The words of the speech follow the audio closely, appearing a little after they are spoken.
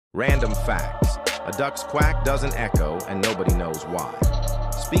Random facts. A duck's quack doesn't echo, and nobody knows why.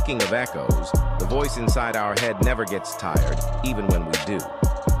 Speaking of echoes, the voice inside our head never gets tired, even when we do.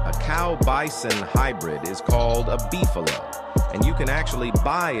 A Cow-Bison hybrid is called a Beefalo, and you can actually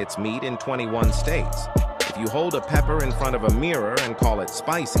buy its meat in 21 states. If you hold a pepper in front of a mirror and call it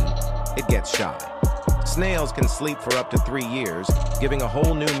spicy, it gets shy. Snails can sleep for up to 3 years, giving a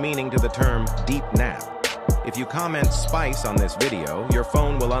whole new meaning to the term deep nap. If you comment spice on this video, your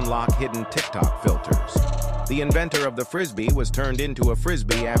phone will unlock hidden TikTok filters. The inventor of the Frisbee was turned into a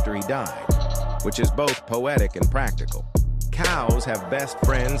Frisbee after he died, which is both poetic and practical. Cows have best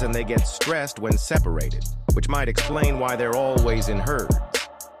friends and they get stressed when separated, which might explain why they're always in herds.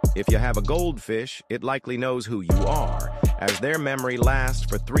 If you have a goldfish, it likely knows who you are, as their memory lasts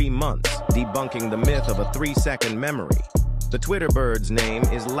for 3 months, debunking the myth of a 3-second memory. The Twitter bird's name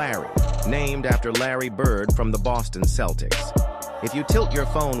is Larry, named after Larry Bird from the Boston Celtics. If you tilt your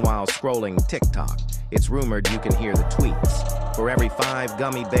phone while scrolling TikTok, it's rumored you can hear the tweets. For every 5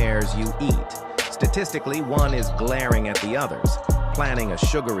 gummy bears you eat, statistically 1 is glaring at the others, planning a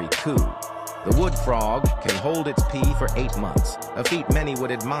sugary coup. The wood frog can hold its pee for 8 months, a feat many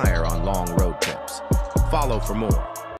would admire on long road trips. Follow for more.